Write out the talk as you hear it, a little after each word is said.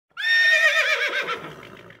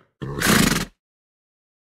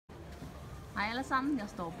Hej alle sammen, jeg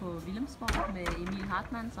står på Wilhelmsborg med Emile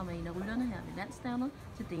Hartmann, som er en af rytterne her ved landsstævnet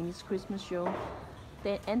til Danish Christmas Show.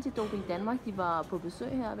 Anti-Doping Danmark de var på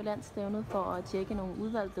besøg her ved landsstævnet for at tjekke nogle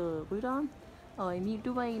udvalgte ryttere. Og Emil,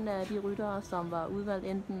 du var en af de ryttere, som var udvalgt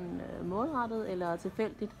enten målrettet eller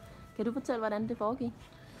tilfældigt. Kan du fortælle, hvordan det foregik?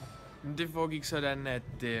 Det foregik sådan,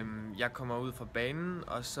 at jeg kommer ud fra banen,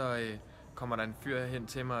 og så kommer der en fyr hen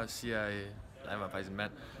til mig og siger, han var faktisk en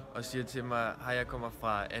mand, og siger til mig, hej, jeg kommer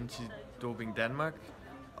fra Anti-Doping Danmark,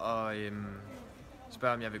 og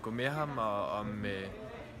spørger, om jeg vil gå med ham, og om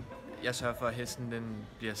jeg sørger for, at hesten den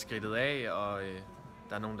bliver skridtet af, og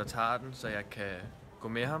der er nogen, der tager den, så jeg kan gå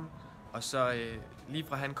med ham. Og så lige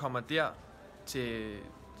fra han kommer der, til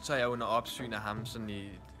så er jeg under opsyn af ham sådan i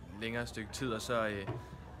et længere stykke tid, og så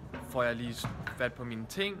får jeg lige fat på mine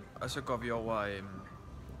ting, og så går vi over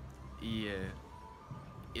i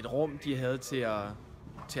et rum, de havde til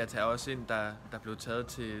at tage os ind, der blev taget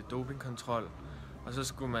til dopingkontrol. Og så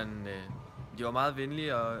skulle man, de var meget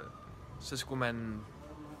venlige, og så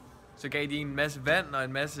gav de en masse vand og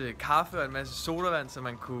en masse kaffe og en masse sodavand, så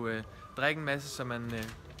man kunne drikke en masse, så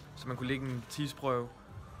man kunne lægge en tidsprøve.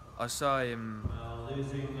 Og så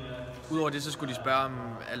udover det, så skulle de spørge om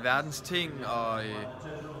alverdens ting, og,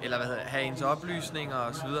 have ens oplysninger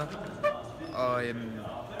og så videre. Og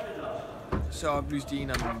så oplyste de en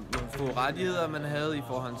om nogle få rettigheder, man havde i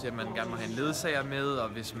forhold til, at man gerne må have en ledsager med, og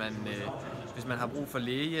hvis man har brug for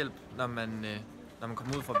lægehjælp, når man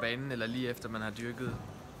kommer ud fra banen, eller lige efter man har dyrket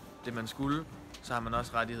det, man skulle, så har man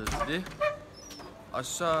også rettighed til det. Og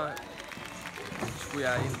så skulle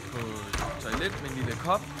jeg ind på toilet med en lille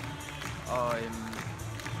kop, og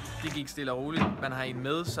det gik stille og roligt. Man har en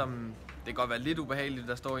med, som det kan godt være lidt ubehageligt,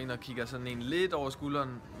 der står en og kigger sådan en lidt over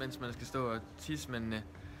skulderen, mens man skal stå og tisse, men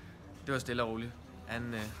det var stille og roligt.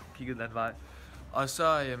 Han kiggede den vej. Og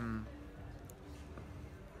så,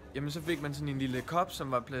 så fik man sådan en lille kop,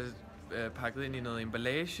 som var pakket ind i noget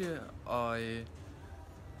emballage, og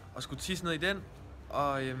skulle tisse ned i den.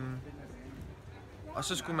 Og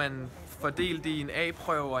så skulle man fordele det i en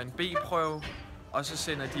A-prøve og en B-prøve, og så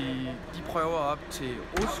sender de prøver op til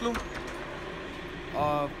Oslo.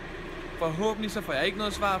 Og forhåbentlig så får jeg ikke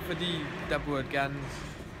noget svar, fordi der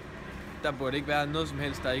burde ikke være noget som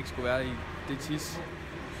helst, der ikke skulle være i det tis.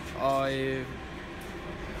 Og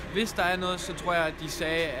hvis der er noget, så tror jeg, at de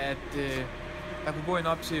sagde, at der kunne gå ind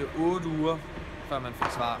op til 8 uger, før man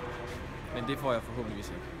fik svar. Men det får jeg forhåbentligvis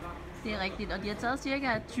ikke. Det er rigtigt, og de har taget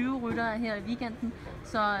cirka 20 ryttere her i weekenden,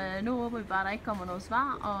 så nu håber vi bare, at der ikke kommer noget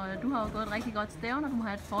svar, og du har jo gået et rigtig godt stævn, og du må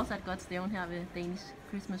have et fortsat godt stævn her ved Danish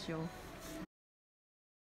Christmas Show.